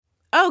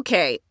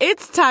Okay,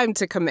 it's time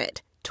to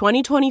commit.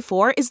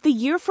 2024 is the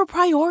year for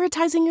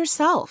prioritizing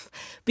yourself.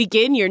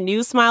 Begin your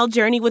new smile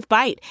journey with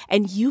Byte,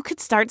 and you could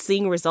start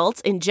seeing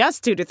results in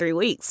just 2 to 3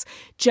 weeks.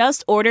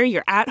 Just order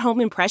your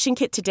at-home impression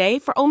kit today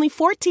for only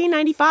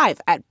 $14.95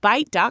 at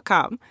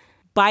Byte.com.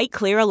 Byte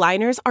Clear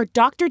aligners are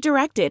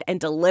doctor-directed and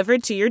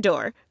delivered to your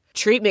door.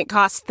 Treatment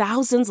costs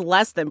thousands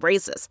less than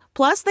braces.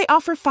 Plus, they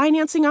offer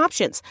financing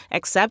options,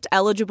 accept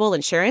eligible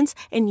insurance,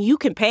 and you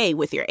can pay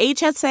with your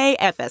HSA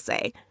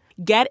FSA.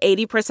 Get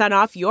 80%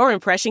 off your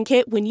impression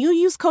kit when you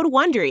use code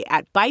WONDERY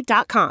at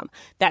Byte.com.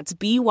 That's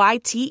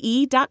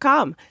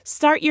BYTE.com.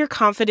 Start your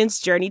confidence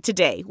journey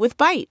today with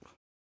Byte.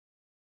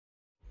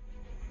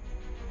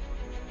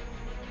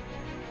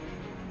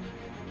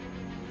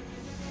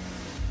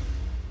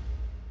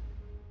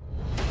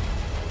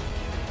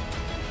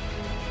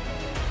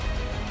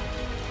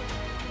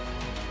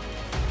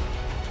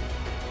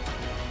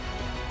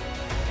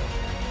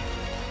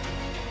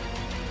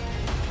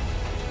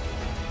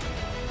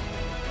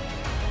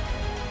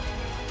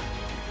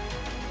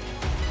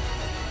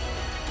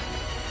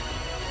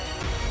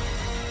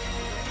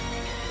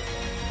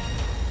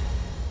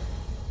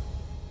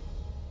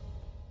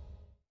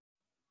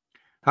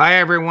 Hi,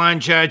 everyone.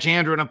 Judge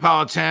Andrew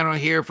Napolitano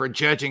here for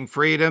Judging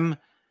Freedom.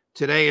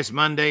 Today is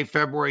Monday,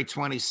 February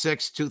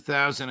 26,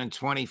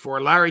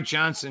 2024. Larry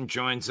Johnson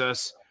joins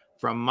us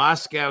from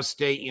Moscow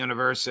State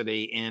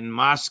University in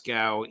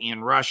Moscow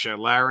in Russia.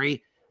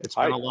 Larry, it's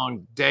been a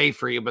long day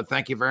for you, but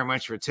thank you very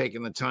much for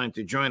taking the time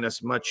to join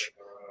us. Much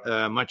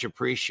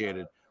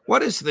appreciated.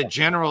 What is the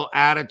general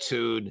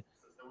attitude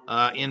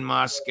in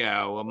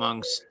Moscow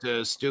amongst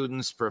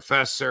students,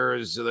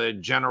 professors, the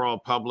general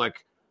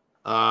public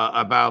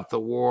about the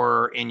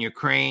war in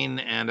Ukraine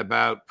and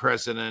about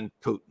President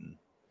Putin?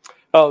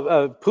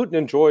 Putin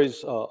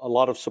enjoys a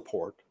lot of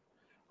support.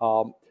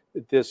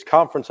 This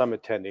conference I'm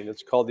attending,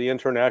 it's called the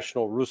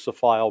International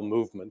Russophile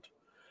Movement.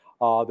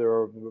 There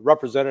are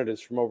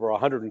representatives from over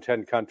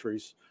 110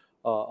 countries,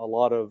 a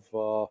lot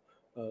of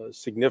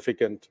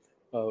significant,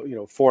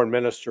 foreign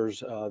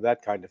ministers,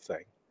 that kind of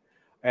thing.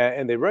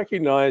 And they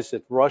recognize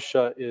that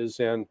Russia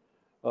is in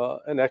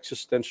an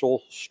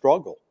existential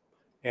struggle.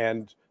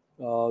 And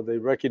they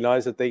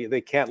recognize that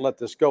they can't let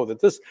this go, that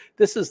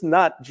this is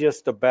not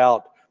just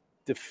about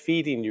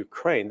defeating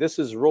Ukraine. This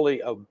is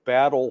really a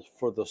battle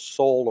for the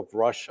soul of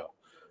Russia,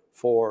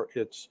 for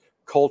its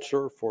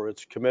culture, for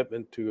its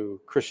commitment to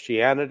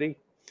Christianity.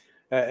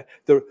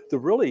 The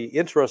really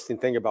interesting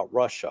thing about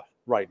Russia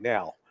right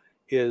now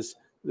is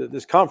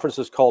this conference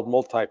is called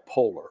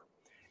Multipolar.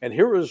 And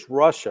here is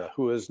Russia,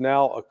 who is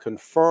now a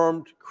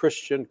confirmed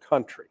Christian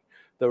country.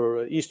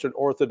 The Eastern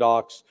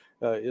Orthodox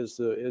is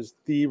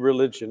the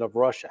religion of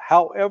Russia.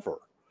 However,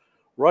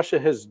 Russia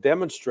has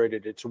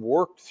demonstrated it's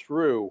worked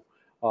through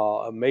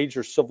a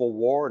major civil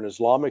war, an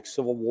Islamic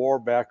civil war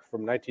back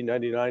from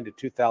 1999 to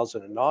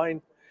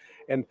 2009.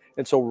 And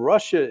so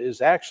Russia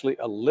is actually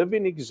a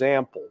living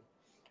example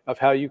of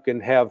how you can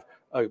have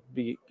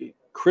be a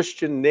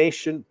Christian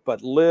nation,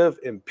 but live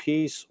in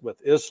peace with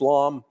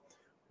Islam,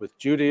 with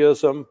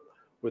Judaism,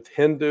 with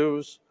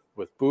Hindus,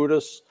 with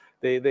Buddhists.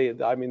 They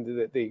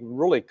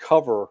really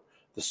cover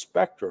the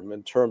spectrum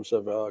in terms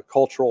of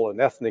cultural and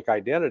ethnic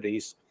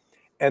identities,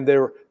 and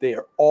they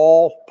are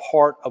all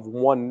part of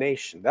one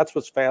nation. That's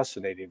what's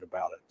fascinating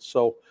about it.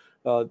 So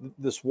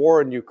this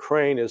war in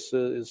Ukraine is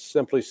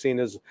simply seen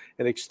as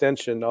an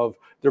extension of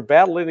they're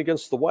battling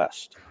against the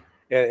West,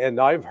 and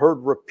I've heard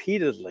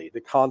repeatedly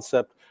the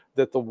concept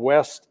that the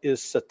West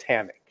is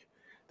satanic,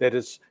 that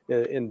it's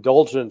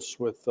indulgence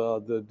with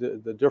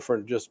the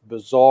different just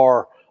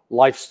bizarre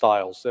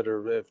lifestyles that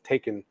have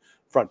taken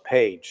front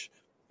page.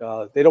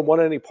 They don't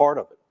want any part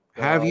of it.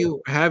 Have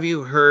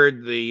you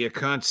heard the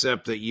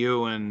concept that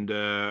you and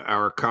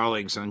our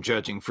colleagues on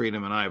Judging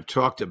Freedom and I have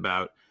talked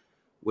about,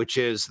 which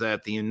is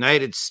that the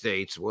United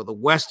States, well, the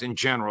West in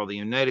general, the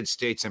United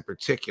States in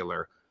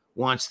particular,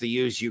 wants to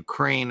use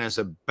Ukraine as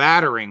a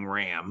battering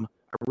ram.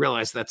 I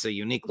realize that's a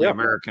uniquely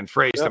American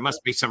phrase. There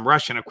must be some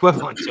Russian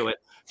equivalent to it,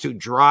 to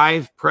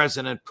drive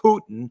President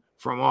Putin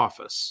from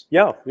office.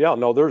 No,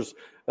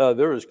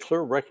 there is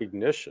clear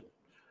recognition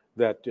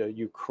that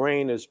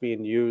Ukraine is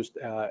being used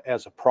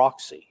as a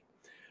proxy.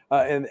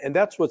 And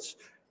that's what's,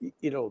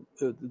 the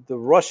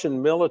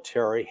Russian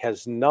military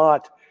has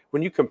not,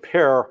 when you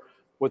compare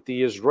what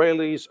the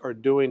Israelis are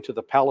doing to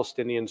the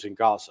Palestinians in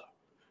Gaza,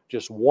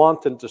 just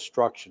wanton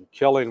destruction,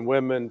 killing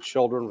women,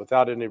 children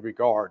without any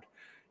regard.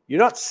 You're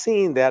not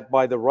seeing that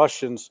by the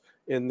Russians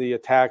in the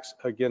attacks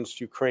against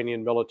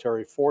Ukrainian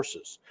military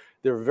forces.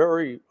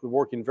 They're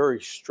working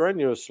very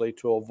strenuously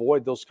to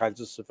avoid those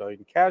kinds of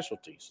civilian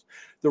casualties.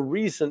 The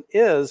reason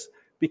is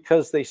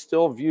because they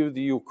still view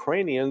the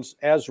Ukrainians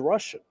as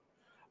Russian.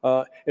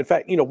 In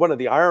fact, one of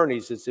the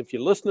ironies is if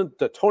you listen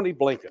to Tony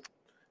Blinken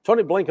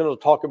will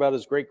talk about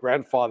his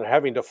great-grandfather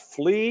having to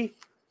flee.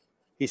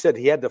 He said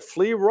he had to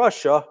flee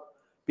Russia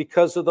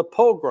because of the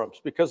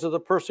pogroms, because of the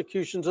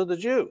persecutions of the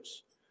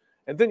Jews.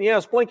 And then you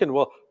ask Blinken,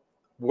 well,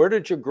 where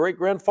did your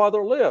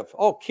great-grandfather live?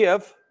 Oh,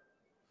 Kiev.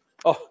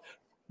 Oh,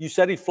 you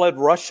said he fled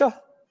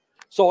Russia?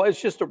 So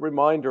it's just a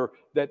reminder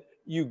that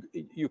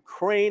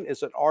Ukraine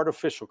is an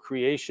artificial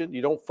creation.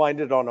 You don't find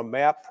it on a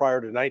map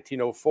prior to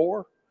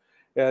 1904.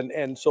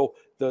 And so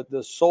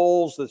the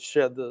souls that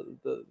shed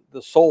the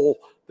soul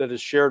that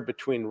is shared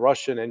between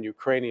Russian and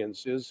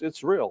Ukrainians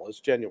it's real, it's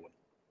genuine.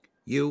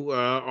 You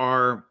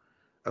are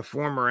a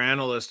former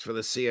analyst for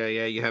the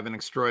CIA. You have an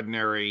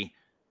extraordinary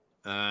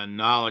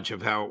knowledge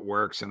of how it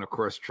works, and of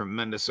course,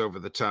 tremendous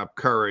over-the-top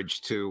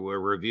courage to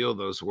reveal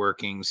those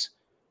workings,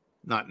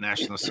 not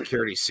national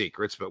security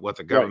secrets, but what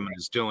the government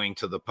is doing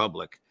to the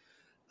public.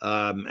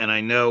 And I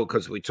know,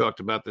 because we talked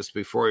about this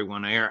before we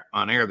went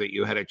on air, that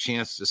you had a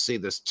chance to see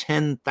this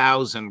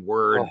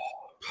 10,000-word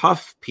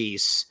puff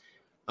piece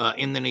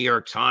in the New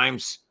York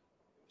Times,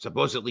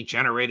 supposedly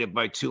generated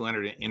by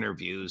 200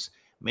 interviews,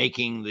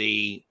 making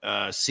the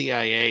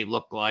CIA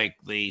look like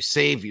the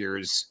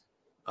saviors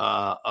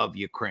of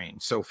Ukraine.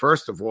 So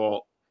first of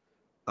all,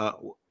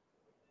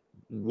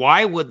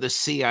 why would the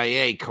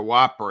CIA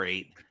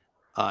cooperate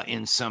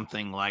in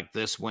something like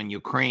this when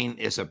Ukraine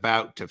is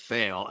about to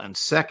fail? And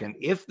second,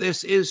 if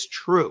this is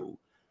true,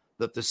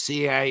 that the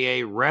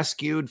CIA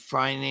rescued,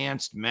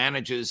 financed,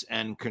 manages,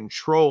 and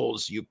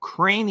controls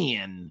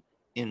Ukrainian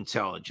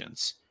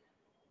intelligence,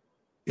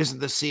 isn't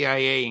the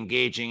CIA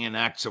engaging in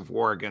acts of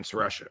war against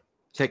Russia?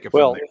 Take it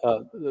from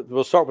there.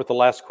 We'll start with the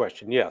last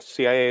question. Yes,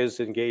 CIA is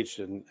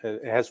engaged and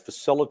has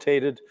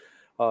facilitated.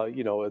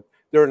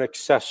 They're an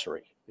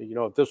accessory.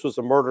 If this was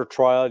a murder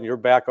trial and you're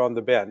back on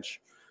the bench,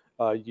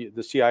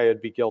 the CIA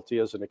would be guilty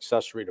as an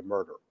accessory to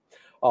murder.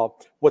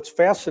 What's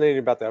fascinating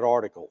about that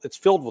article, it's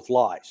filled with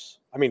lies.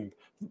 I mean,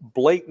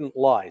 blatant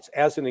lies.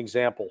 As an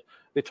example,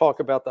 they talk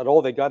about that,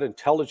 they got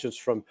intelligence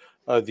from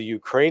the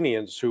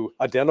Ukrainians who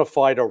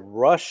identified a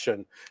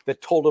Russian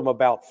that told them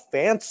about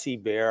Fancy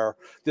Bear,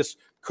 this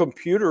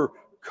computer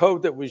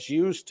code that was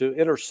used to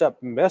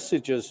intercept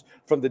messages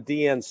from the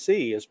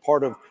DNC as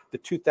part of the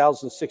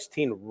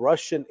 2016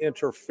 Russian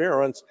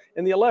interference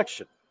in the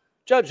election.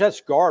 Judge,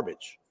 that's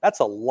garbage. That's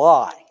a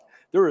lie.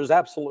 There is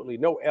absolutely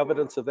no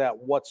evidence of that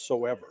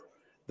whatsoever.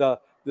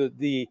 That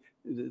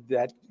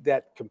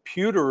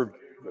computer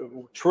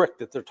trick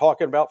that they're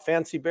talking about,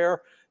 Fancy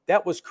Bear,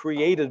 that was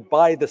created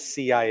by the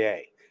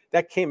CIA.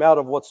 That came out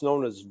of what's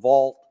known as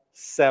Vault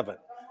 7.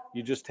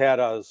 You just had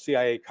a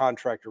CIA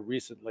contractor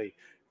recently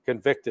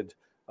convicted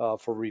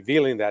for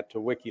revealing that to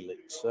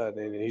WikiLeaks,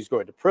 and he's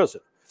going to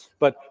prison.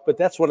 But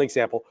that's one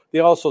example. They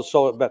also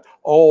saw about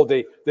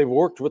they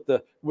worked with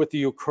the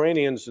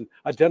Ukrainians and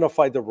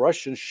identified the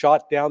Russians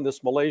shot down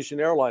this Malaysian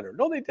airliner.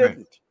 No, they didn't.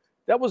 Right.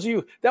 That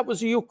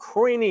was a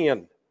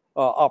Ukrainian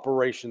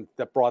operation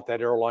that brought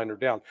that airliner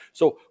down.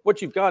 So what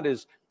you've got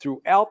is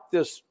throughout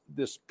this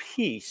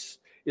piece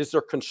is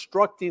they're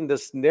constructing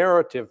this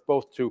narrative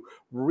both to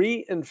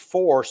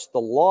reinforce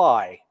the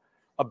lie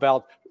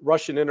about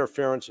Russian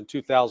interference in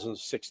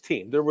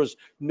 2016. There was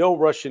no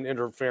Russian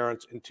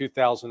interference in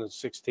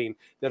 2016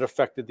 that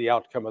affected the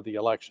outcome of the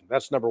election.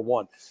 That's number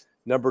one.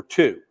 Number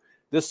two,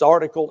 this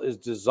article is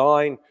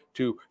designed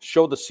to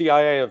show the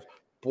CIA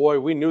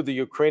we knew the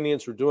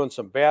Ukrainians were doing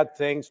some bad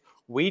things.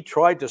 We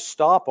tried to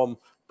stop them,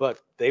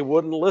 but they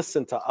wouldn't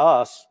listen to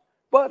us.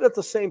 But at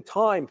the same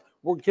time,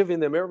 we're giving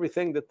them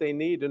everything that they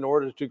need in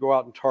order to go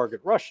out and target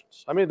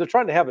Russians. I mean, they're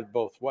trying to have it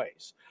both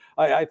ways.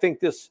 I think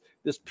this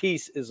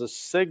piece is a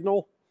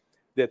signal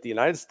that the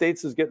United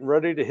States is getting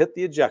ready to hit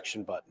the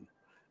ejection button,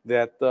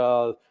 that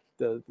there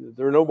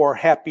are no more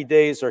happy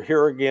days are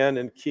here again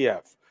in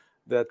Kiev,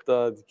 that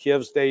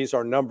Kiev's days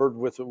are numbered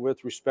with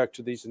respect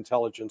to these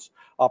intelligence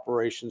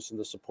operations and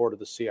the support of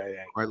the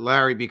CIA. All right,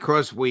 Larry,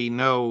 because we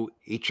know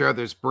each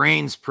other's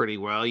brains pretty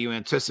well, you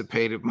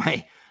anticipated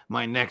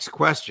my next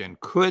question.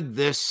 Could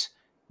this,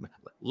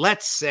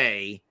 let's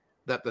say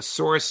that the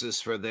sources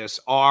for this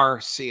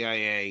are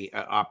CIA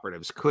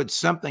operatives, could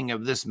something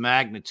of this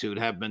magnitude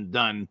have been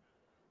done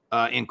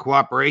in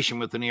cooperation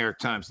with the New York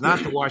Times?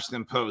 Not the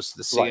Washington Post,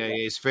 the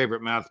CIA's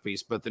favorite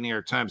mouthpiece, but the New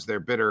York Times, their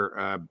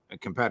bitter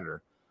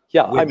competitor.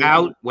 Yeah,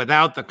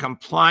 without the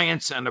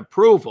compliance and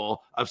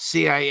approval of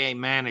CIA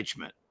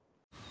management.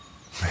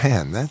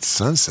 Man, that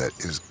sunset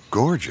is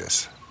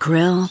gorgeous.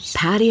 Grill,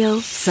 patio,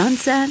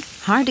 sunset.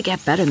 Hard to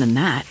get better than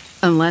that.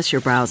 Unless you're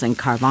browsing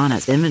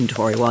Carvana's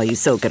inventory while you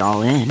soak it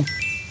all in.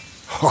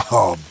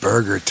 Oh,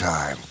 burger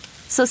time.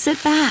 So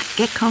sit back,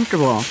 get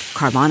comfortable.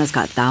 Carvana's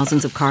got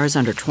thousands of cars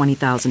under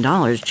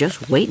 $20,000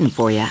 just waiting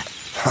for you.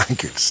 I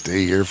could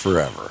stay here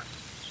forever.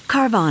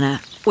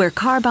 Carvana, where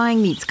car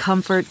buying meets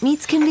comfort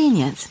meets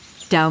convenience.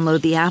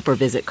 Download the app or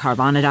visit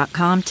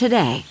Carvana.com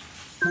today.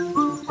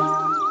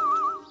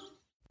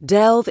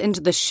 Delve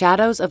into the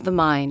shadows of the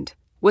mind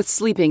with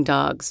Sleeping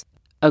Dogs,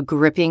 a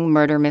gripping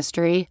murder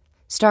mystery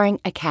starring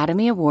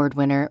Academy Award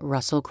winner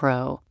Russell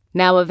Crowe.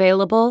 Now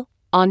available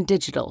on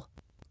digital.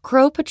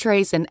 Crowe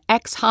portrays an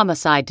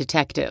ex-homicide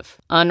detective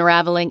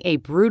unraveling a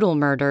brutal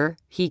murder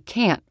he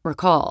can't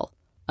recall.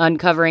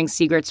 Uncovering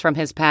secrets from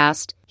his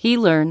past, he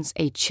learns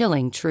a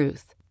chilling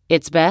truth.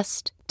 It's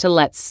best to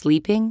let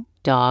sleeping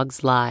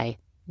dogs lie.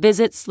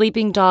 Visit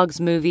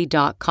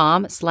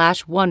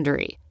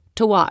sleepingdogsmovie.com/Wondery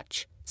to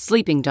watch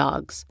Sleeping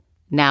Dogs,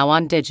 now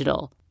on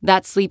digital.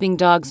 That's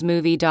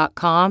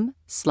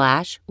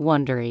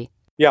sleepingdogsmovie.com/Wondery.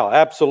 Yeah,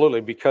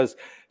 absolutely. Because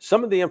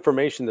some of the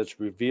information that's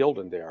revealed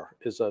in there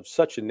is of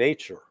such a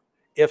nature,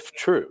 if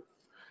true,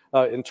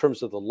 in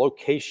terms of the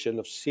location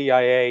of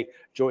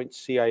joint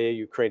CIA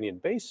Ukrainian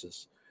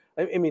bases.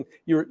 I mean,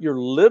 you're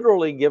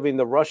literally giving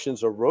the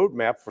Russians a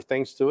roadmap for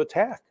things to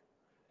attack.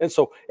 And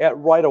so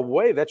right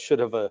away, that should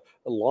have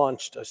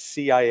launched a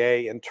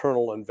CIA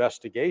internal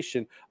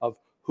investigation of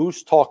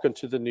who's talking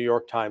to the New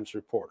York Times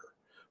reporter,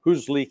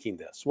 who's leaking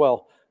this.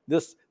 Well,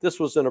 this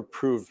was an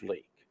approved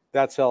leak.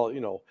 That's how,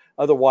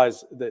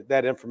 otherwise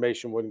that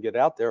information wouldn't get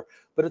out there.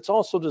 But it's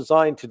also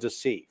designed to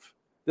deceive.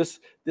 This,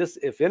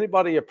 if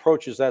anybody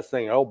approaches that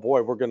thing, oh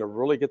boy, we're going to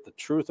really get the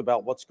truth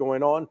about what's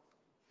going on.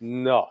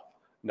 No.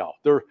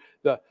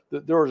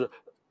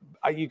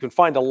 You can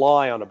find a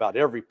lie on about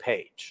every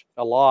page,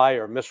 a lie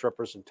or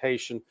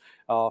misrepresentation.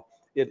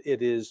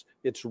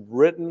 It's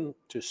written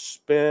to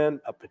spin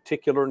a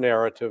particular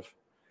narrative,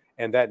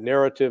 and that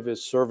narrative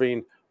is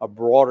serving a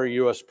broader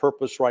U.S.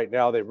 purpose right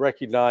now. They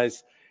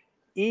recognize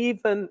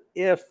even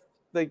if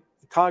the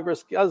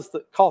Congress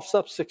coughs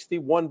up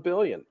 $61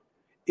 billion,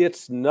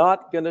 it's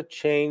not going to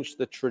change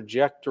the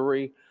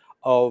trajectory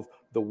of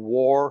the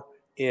war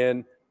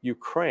in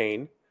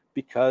Ukraine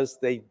because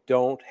they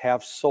don't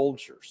have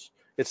soldiers.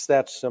 It's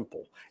that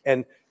simple.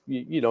 And,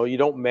 you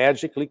don't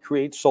magically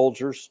create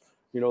soldiers.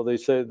 They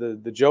say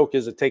the joke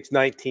is it takes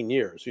 19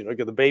 years.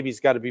 The baby's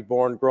got to be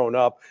born, grown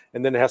up,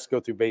 and then it has to go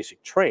through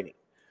basic training.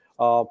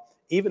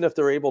 Even if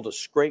they're able to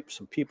scrape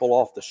some people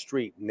off the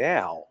street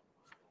now,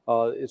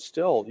 it's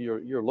still,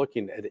 you're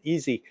looking at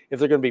easy, if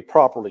they're going to be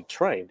properly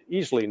trained,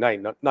 easily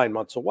nine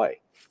months away.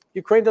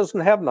 Ukraine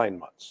doesn't have 9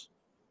 months.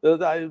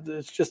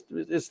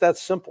 It's that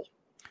simple.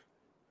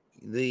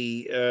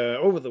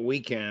 Over the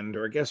weekend,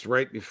 or I guess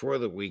right before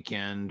the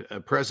weekend,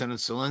 President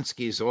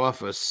Zelensky's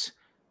office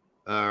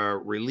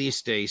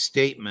released a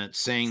statement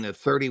saying that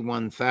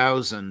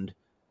 31,000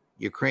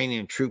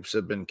 Ukrainian troops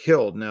have been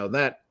killed. Now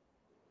that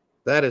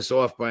is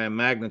off by a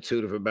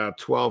magnitude of about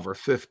 12 or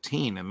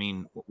 15. I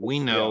mean, we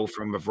know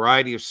from a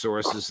variety of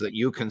sources that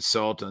you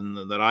consult and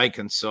that I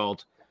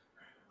consult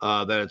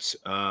that it's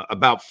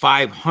about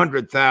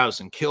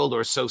 500,000 killed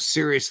or so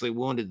seriously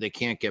wounded they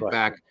can't get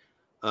back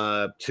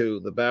to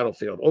the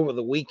battlefield. Over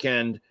the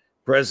weekend,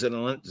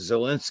 President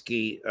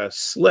Zelensky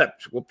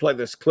slipped. We'll play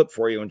this clip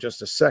for you in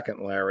just a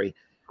second, Larry,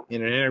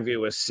 in an interview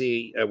with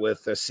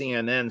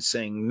CNN,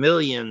 saying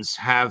millions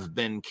have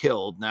been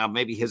killed. Now,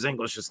 maybe his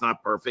English is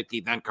not perfect.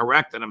 He then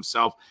corrected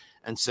himself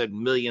and said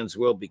millions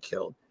will be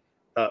killed.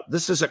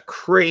 This is a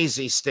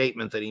crazy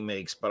statement that he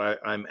makes, but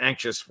I'm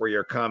anxious for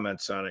your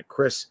comments on it.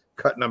 Chris,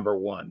 cut number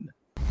one.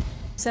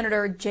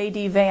 Senator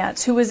J.D.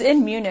 Vance, who was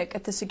in Munich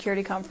at the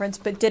security conference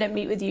but didn't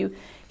meet with you,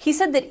 he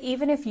said that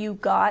even if you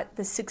got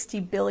the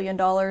 $60 billion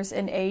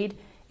in aid,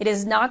 it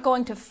is not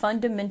going to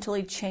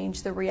fundamentally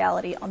change the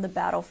reality on the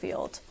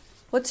battlefield.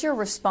 What's your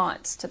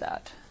response to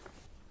that?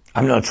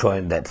 I'm not sure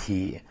that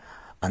he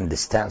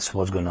understands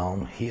what's going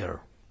on here.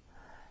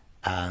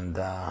 And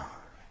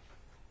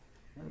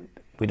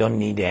we don't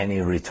need any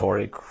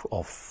rhetoric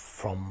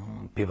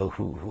from people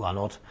who are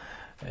not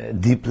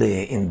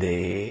deeply in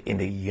the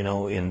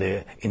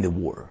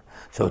war.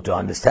 So to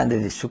understand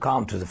it is to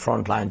come to the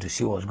front line to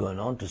see what's going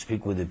on, to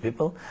speak with the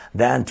people,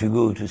 then to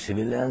go to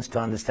civilians to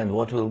understand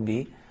what will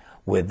be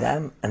with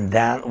them, and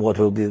then what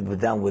will be with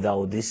them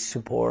without this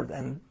support,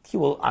 and he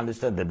will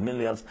understand that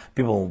millions of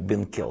people will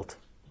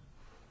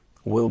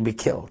be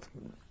killed.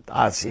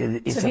 So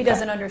he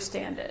doesn't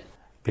understand it.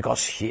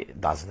 Because he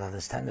doesn't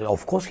understand it.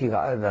 Of course,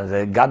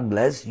 God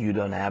bless you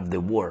don't have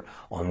the war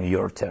on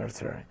your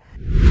territory.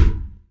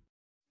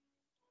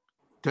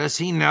 Does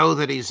he know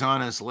that he's on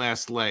his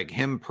last leg?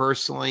 Him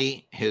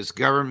personally, his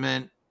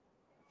government,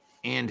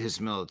 and his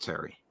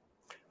military?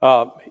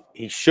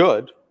 He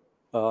should,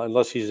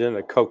 unless he's in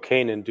a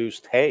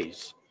cocaine-induced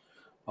haze.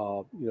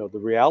 The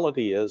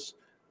reality is,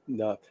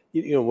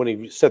 when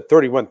he said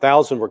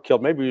 31,000 were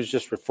killed, maybe he was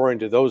just referring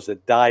to those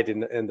that died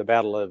in the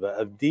Battle of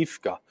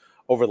Avdiivka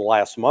over the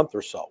last month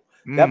or so.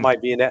 That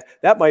might be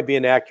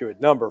an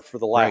accurate number for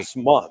the last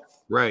month.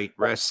 Right.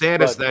 As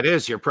sad as that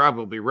is, you're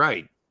probably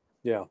right.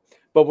 Yeah.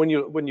 But when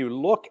you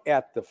look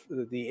at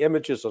the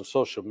images on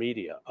social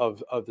media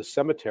of the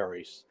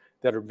cemeteries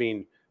that are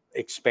being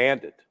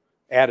expanded,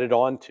 added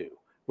onto,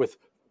 with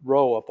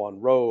row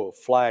upon row of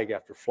flag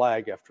after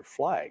flag after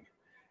flag,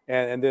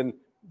 and then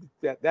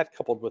that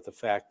coupled with the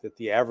fact that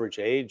the average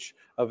age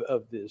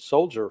of the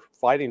soldier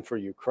fighting for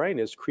Ukraine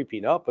is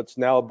creeping up. It's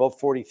now above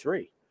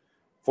 43,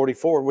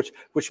 44,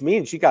 which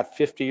means you got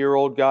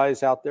 50-year-old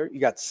guys out there, you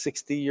got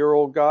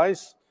 60-year-old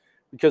guys.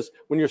 Because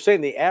when you're saying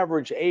the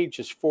average age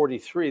is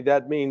 43,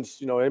 that means,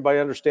 anybody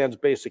understands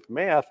basic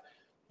math,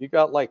 you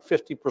got like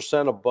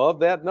 50% above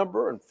that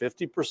number and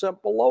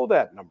 50% below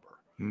that number.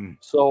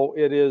 So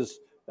it is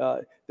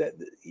that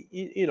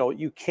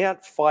you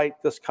can't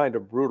fight this kind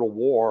of brutal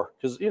war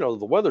because the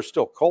weather's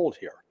still cold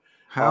here.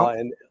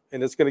 And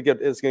it's going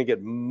to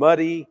get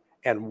muddy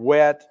and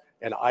wet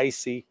and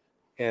icy,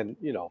 And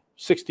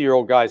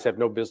 60-year-old guys have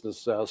no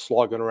business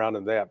slogging around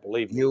in that.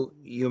 Believe me.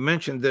 You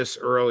mentioned this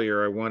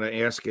earlier. I want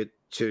to ask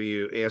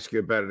you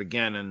about it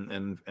again,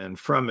 and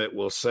from it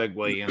we'll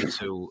segue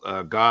into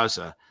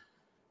Gaza.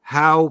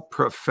 How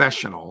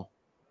professional,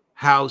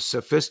 how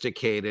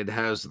sophisticated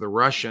has the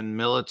Russian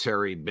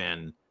military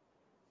been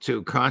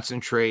to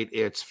concentrate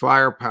its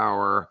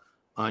firepower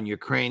on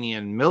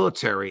Ukrainian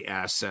military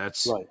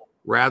assets, Right,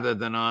 rather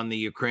than on the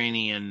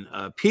Ukrainian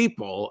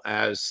people,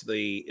 as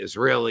the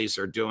Israelis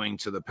are doing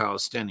to the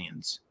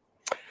Palestinians?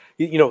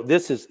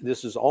 This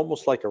is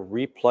almost like a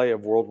replay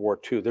of World War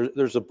II.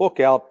 There's a book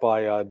out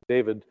by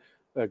David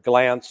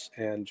Glantz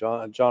and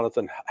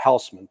Jonathan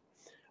Hausman.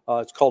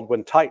 It's called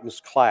When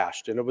Titans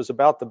Clashed, and it was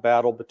about the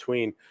battle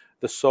between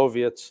the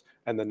Soviets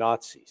and the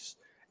Nazis.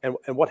 And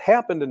what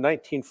happened in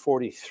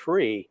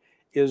 1943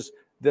 is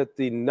that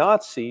the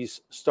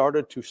Nazis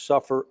started to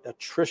suffer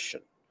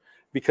attrition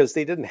because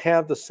they didn't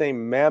have the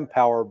same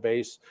manpower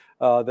base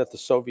that the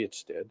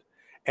Soviets did.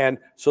 And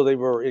so they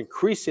were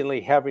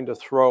increasingly having to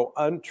throw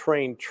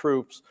untrained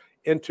troops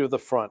into the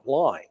front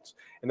lines.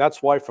 And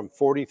that's why from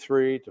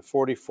 43 to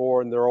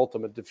 44 and their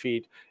ultimate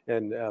defeat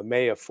in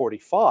May of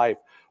 45,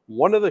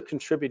 one of the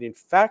contributing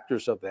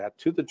factors of that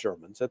to the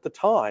Germans at the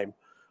time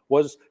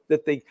was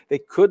that they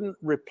couldn't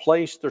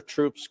replace their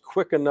troops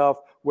quick enough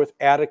with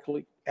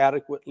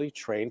adequately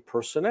trained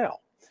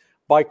personnel.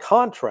 By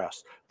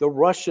contrast, the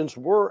Russians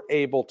were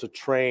able to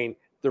train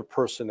their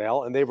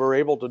personnel, and they were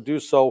able to do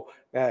so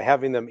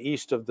having them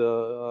east of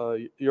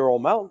the Ural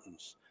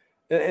Mountains.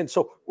 And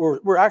so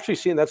we're actually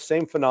seeing that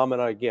same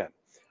phenomena again.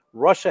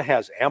 Russia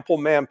has ample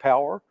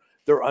manpower.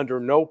 They're under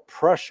no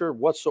pressure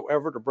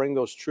whatsoever to bring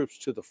those troops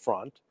to the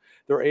front.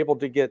 They're able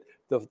to get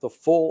the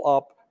full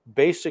up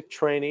basic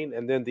training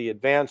and then the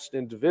advanced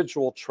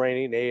individual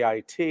training,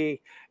 AIT,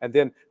 and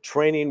then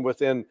training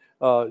within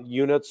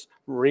units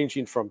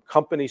ranging from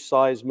company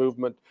size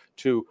movement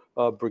to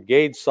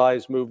brigade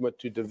size movement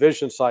to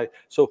division size.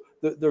 So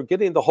they're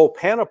getting the whole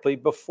panoply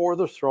before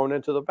they're thrown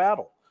into the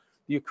battle.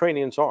 The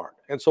Ukrainians aren't.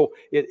 And so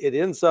it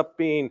ends up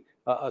being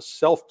a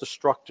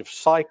self-destructive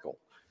cycle.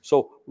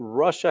 So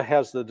Russia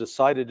has the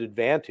decided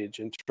advantage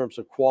in terms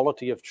of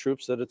quality of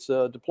troops that it's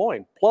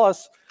deploying.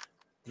 Plus,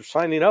 they're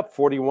signing up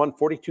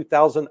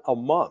 42,000 a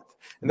month.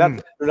 And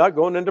that they're not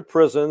going into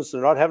prisons.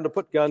 They're not having to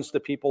put guns to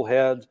people's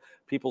head.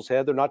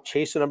 They're not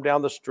chasing them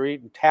down the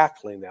street and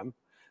tackling them.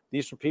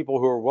 These are people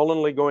who are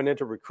willingly going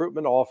into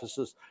recruitment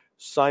offices,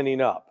 signing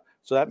up.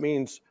 So that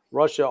means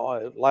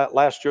Russia,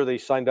 last year, they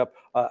signed up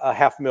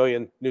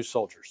 500,000 new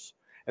soldiers.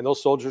 And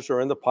those soldiers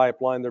are in the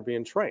pipeline. They're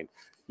being trained.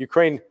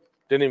 Ukraine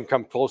didn't even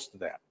come close to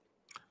that.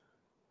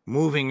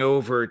 Moving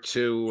over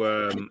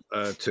to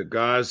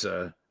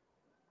Gaza,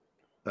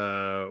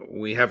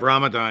 we have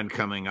Ramadan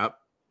coming up.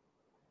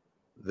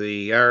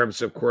 The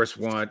Arabs, of course,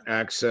 want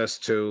access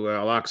to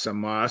Al-Aqsa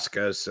Mosque,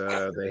 as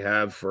they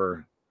have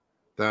for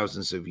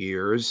thousands of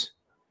years.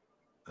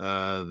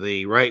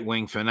 The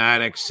right-wing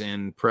fanatics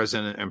in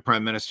President and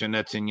Prime Minister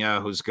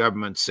Netanyahu's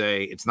government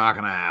say it's not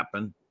going to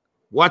happen.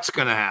 What's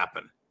going to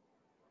happen?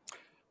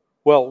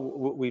 Well,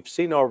 we've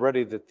seen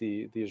already that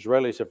the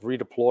Israelis have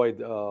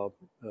redeployed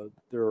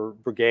their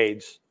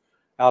brigades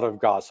out of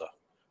Gaza.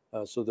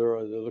 So it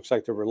looks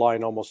like they're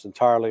relying almost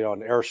entirely on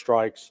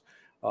airstrikes.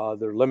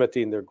 They're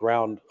limiting their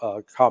ground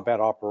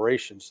combat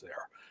operations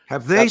there.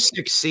 Have they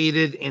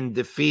succeeded in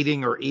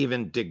defeating or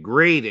even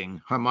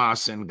degrading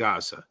Hamas in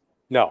Gaza?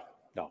 No.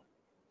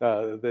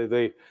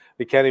 They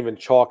can't even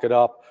chalk it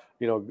up.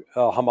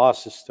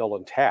 Hamas is still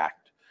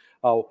intact.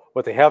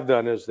 What they have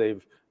done is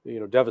they've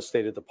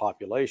devastated the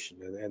population,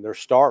 and they're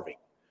starving.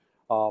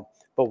 But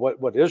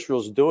what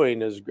Israel's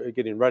doing is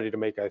getting ready to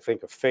make, I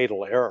think, a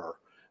fatal error.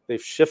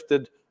 They've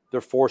shifted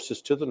their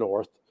forces to the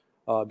north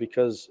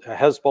because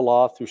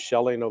Hezbollah, through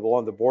shelling of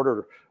along the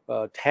border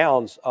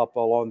towns up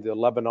along the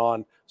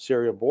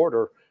Lebanon-Syria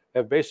border,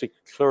 have basically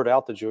cleared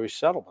out the Jewish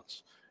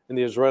settlements. And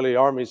the Israeli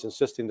army is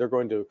insisting they're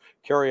going to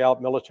carry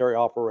out military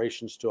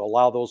operations to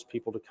allow those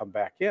people to come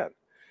back in.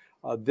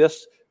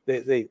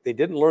 They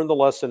didn't learn the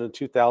lesson in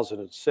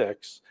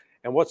 2006.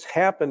 And what's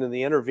happened in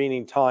the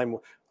intervening time,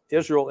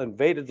 Israel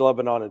invaded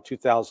Lebanon in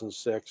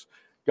 2006,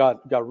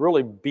 got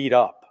really beat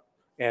up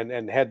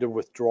and had to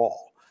withdraw.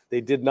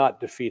 They did not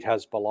defeat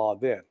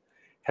Hezbollah then.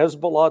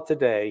 Hezbollah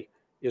today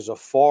is a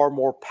far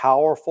more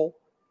powerful,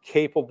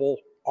 capable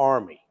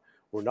army.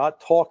 We're not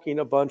talking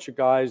a bunch of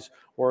guys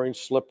wearing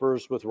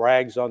slippers with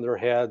rags on their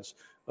heads,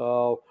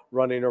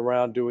 running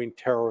around doing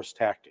terrorist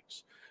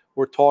tactics.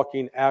 We're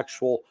talking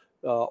actual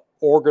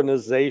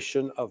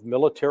organization of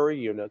military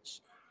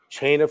units,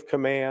 chain of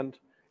command,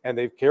 and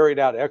they've carried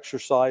out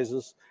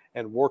exercises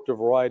and worked a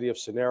variety of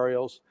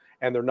scenarios.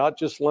 And they're not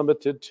just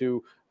limited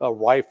to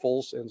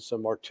rifles and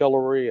some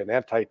artillery and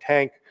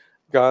anti-tank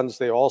guns.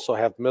 They also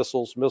have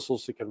missiles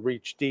that can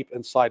reach deep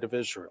inside of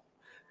Israel.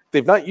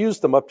 They've not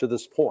used them up to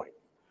this point.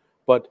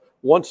 But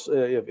once,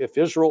 if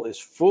Israel is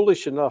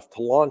foolish enough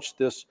to launch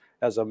this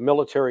as a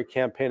military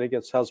campaign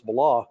against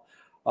Hezbollah,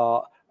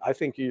 I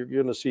think you're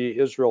going to see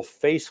Israel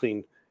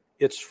facing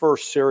its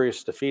first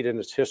serious defeat in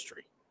its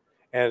history.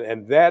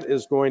 And that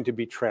is going to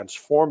be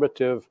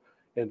transformative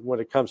when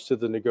it comes to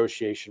the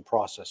negotiation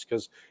process,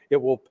 because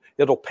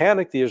it'll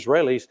panic the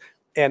Israelis,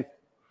 and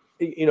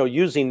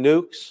using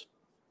nukes,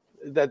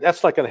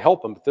 that's not going to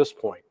help them at this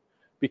point,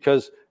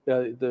 because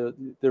they're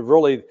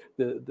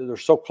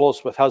so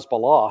close with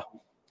Hezbollah,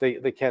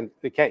 they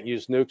can't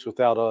use nukes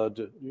without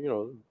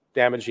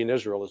damaging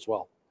Israel as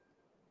well.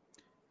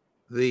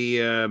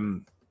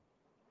 The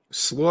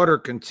slaughter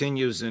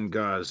continues in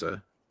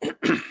Gaza.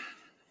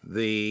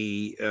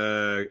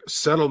 The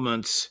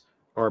settlements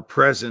are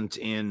present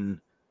in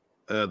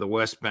the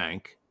West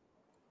Bank.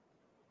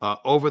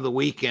 Over the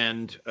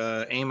weekend,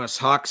 Amos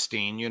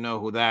Hochstein, you know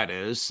who that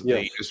is,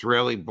 yes. The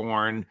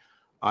Israeli-born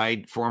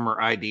former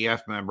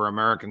IDF member,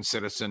 American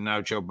citizen,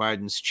 now Joe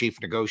Biden's chief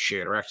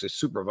negotiator, actually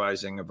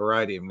supervising a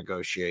variety of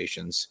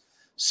negotiations,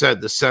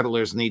 said the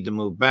settlers need to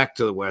move back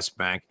to the West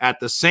Bank. At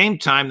the same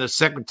time, the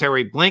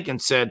Secretary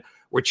Blinken said,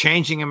 we're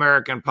changing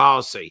American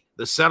policy.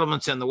 The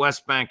settlements in the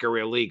West Bank are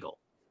illegal.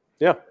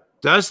 Yeah.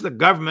 Does the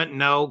government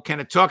know? Can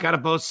it talk out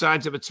of both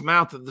sides of its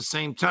mouth at the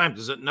same time?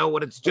 Does it know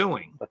what it's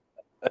doing?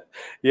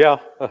 Yeah,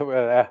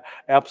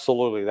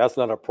 absolutely. That's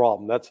not a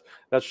problem.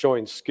 That's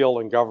showing skill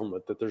in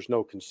government, that there's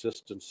no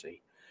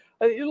consistency.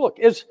 Look,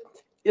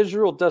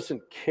 Israel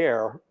doesn't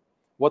care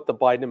what the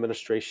Biden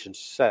administration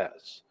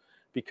says,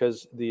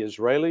 because the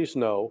Israelis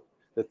know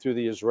that through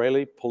the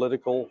Israeli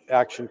Political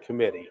Action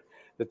Committee,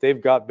 that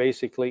they've got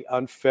basically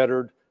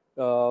unfettered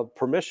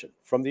permission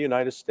from the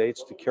United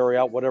States to carry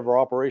out whatever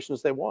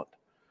operations they want.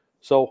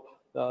 So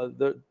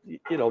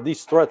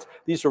these threats,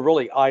 these are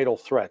really idle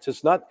threats.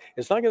 It's not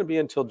going to be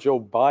until Joe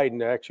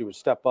Biden actually would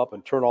step up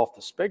and turn off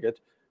the spigot,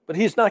 but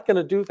he's not going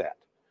to do that.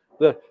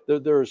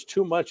 There is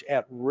too much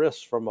at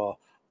risk from a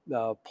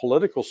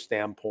political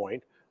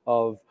standpoint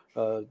of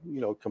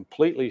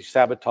completely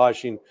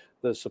sabotaging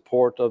the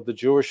support of the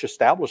Jewish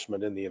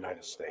establishment in the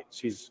United States.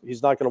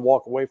 He's not going to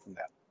walk away from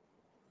that.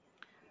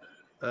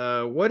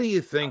 What do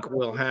you think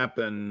will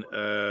happen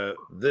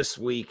this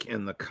week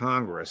in the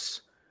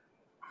Congress,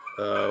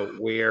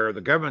 where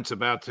the government's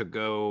about to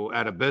go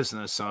out of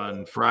business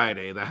on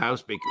Friday? The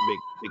House,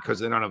 because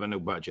they don't have a new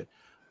budget.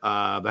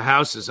 The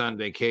House is on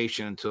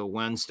vacation until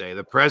Wednesday.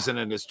 The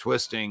president is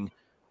twisting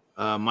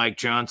Mike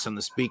Johnson,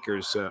 the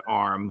speaker's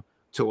arm,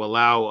 to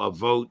allow a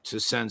vote to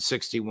send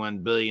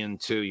 $61 billion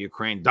to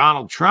Ukraine.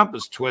 Donald Trump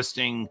is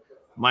twisting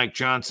Mike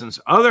Johnson's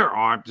other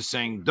arm to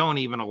saying, don't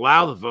even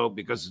allow the vote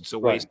because it's a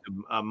waste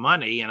of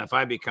money. And if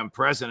I become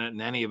president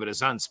and any of it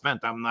is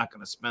unspent, I'm not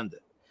going to spend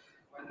it.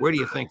 Where do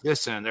you think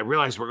this ends? I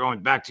realize we're going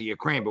back to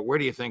Ukraine, but where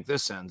do you think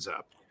this ends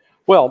up?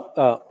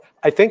 Well,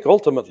 I think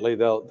ultimately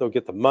they'll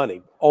get the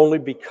money, only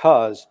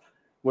because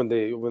when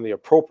they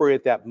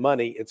appropriate that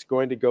money, it's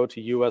going to go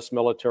to U.S.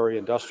 military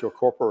industrial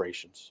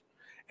corporations.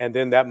 And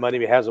then that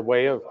money has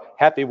a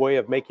happy way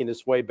of making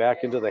its way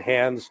back into the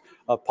hands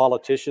of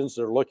politicians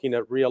that are looking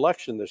at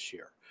re-election this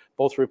year,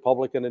 both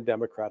Republican and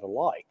Democrat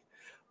alike.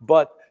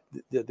 But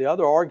the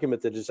other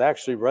argument that is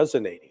actually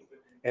resonating,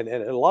 and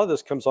a lot of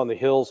this comes on the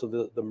heels of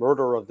the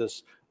murder of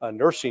this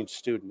nursing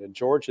student in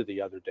Georgia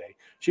the other day.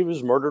 She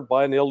was murdered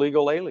by an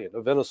illegal alien,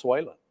 a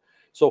Venezuelan.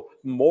 So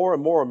more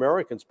and more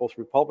Americans, both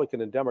Republican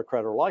and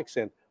Democrat alike,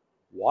 saying,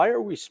 why are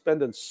we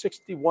spending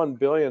 $61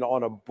 billion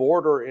on a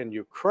border in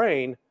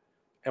Ukraine,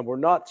 and we're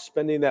not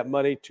spending that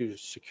money to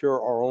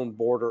secure our own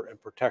border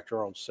and protect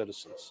our own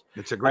citizens?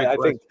 It's a great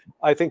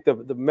I think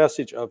the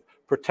message of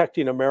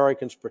protecting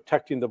Americans,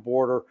 protecting the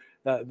border,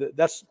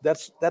 that's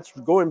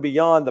going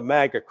beyond the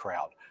MAGA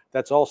crowd.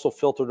 That's also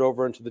filtered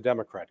over into the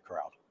Democrat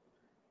crowd.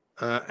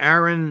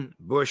 Aaron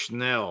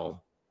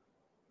Bushnell,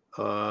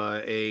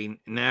 a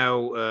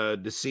now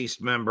deceased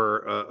member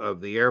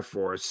of the Air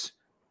Force,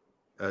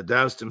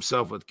 doused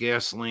himself with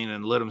gasoline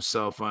and lit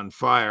himself on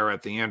fire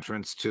at the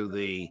entrance to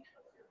the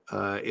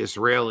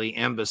Israeli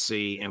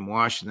embassy in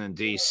Washington,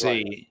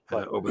 D.C.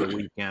 Over the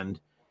weekend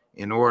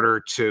in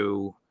order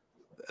to,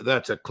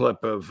 that's a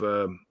clip of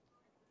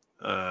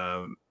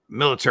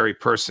military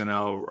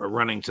personnel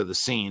running to the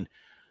scene.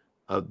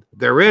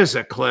 There is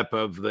a clip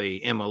of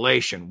the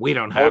immolation. We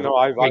don't have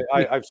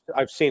it.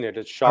 I've seen it.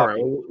 It's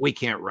shocking. Right, we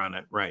can't run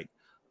it. Right.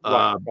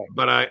 Right.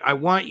 But I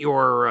want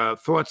your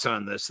thoughts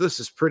on this. This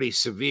is pretty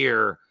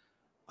severe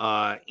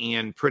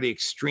and pretty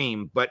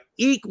extreme, but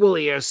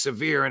equally as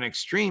severe and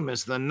extreme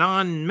is the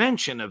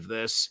non-mention of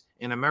this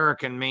in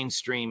American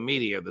mainstream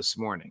media this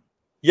morning.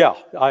 Yeah,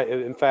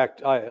 in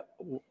fact,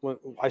 when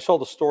I saw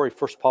the story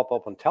first pop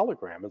up on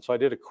Telegram, and so I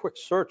did a quick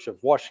search of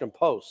Washington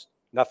Post,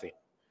 nothing.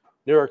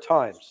 New York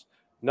Times,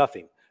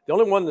 nothing. The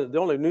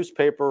only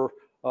newspaper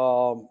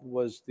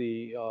was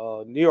the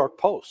New York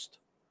Post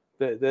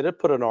that had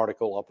put an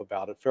article up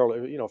about it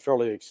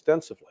fairly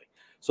extensively.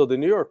 So the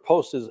New York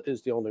Post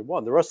is the only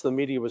one. The rest of the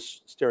media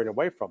was steering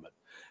away from it.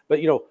 But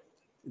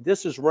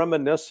this is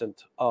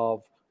reminiscent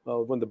of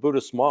when the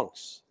Buddhist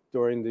monks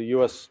during the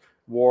U.S.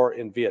 war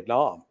in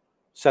Vietnam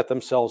set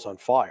themselves on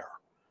fire.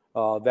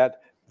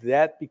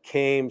 That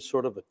became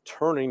sort of a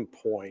turning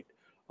point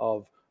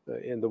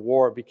in the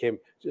war. It became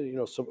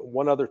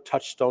one other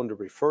touchstone to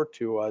refer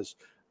to as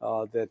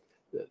that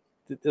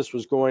this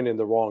was going in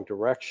the wrong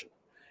direction.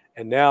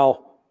 And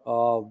now,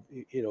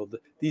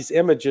 these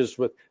images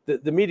with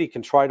the media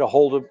can try to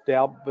hold it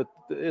down, but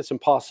it's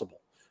impossible.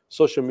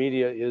 Social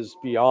media is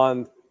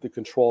beyond the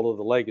control of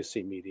the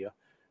legacy media.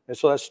 And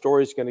so that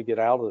story is going to get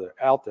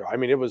out there. I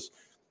mean, it was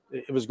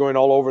going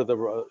all over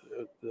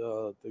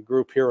the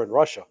group here in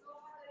Russia.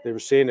 They were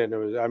seeing it.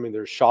 And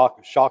there's shock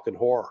and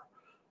horror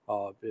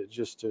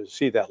just to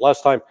see that.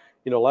 Last time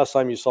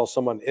you saw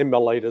someone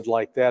immolated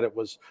like that, it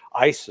was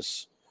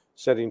ISIS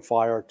setting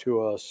fire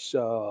to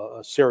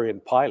a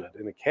Syrian pilot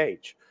in a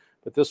cage.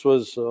 But this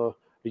was a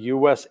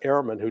U.S.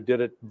 airman who did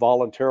it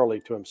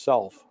voluntarily to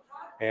himself,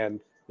 and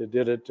he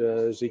did it,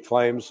 as he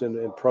claims,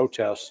 in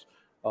protest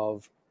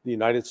of the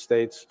United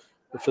States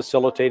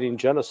facilitating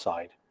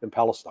genocide in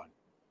Palestine.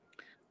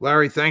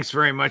 Larry, thanks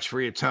very much for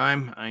your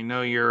time. I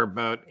know you're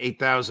about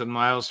 8,000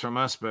 miles from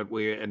us, but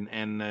we're in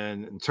an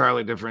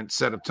entirely different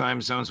set of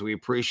time zones. We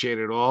appreciate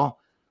it all.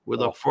 We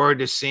look forward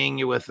to seeing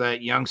you with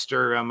that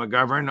youngster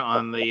McGovern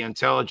on the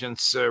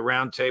Intelligence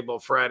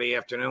Roundtable Friday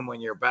afternoon when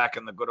you're back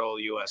in the good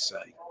old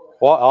USA.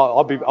 Well,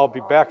 I'll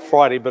be back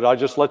Friday, but I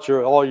just let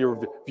all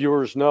your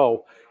viewers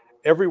know.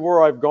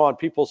 Everywhere I've gone,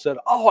 people said,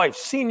 "Oh, I've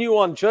seen you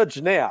on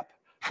Judge Knapp."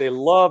 They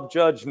love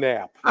Judge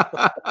Knapp.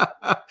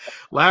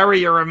 Larry,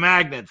 you're a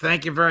magnet.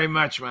 Thank you very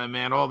much, my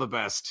man. All the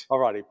best. All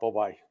righty.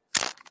 Bye-bye.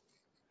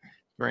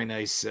 Very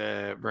nice.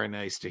 Very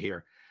nice to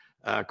hear.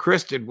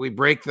 Chris, did we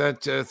break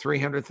that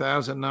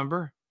 300,000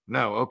 number?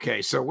 No.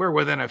 Okay. So we're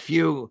within a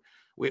few.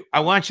 I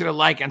want you to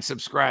like and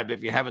subscribe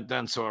if you haven't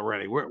done so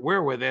already.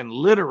 We're within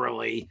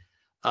literally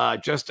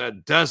just a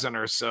dozen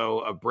or so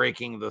of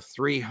breaking the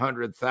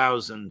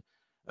 300,000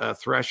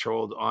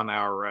 threshold on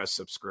our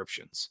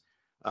subscriptions.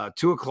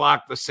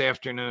 2:00 this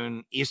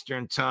afternoon,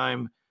 Eastern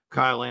time,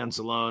 Kyle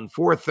Anzalone.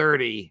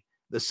 4:30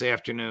 this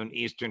afternoon,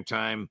 Eastern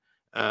time,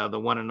 the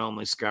one and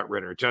only Scott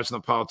Ritter. Judge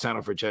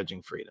Napolitano for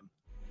Judging Freedom.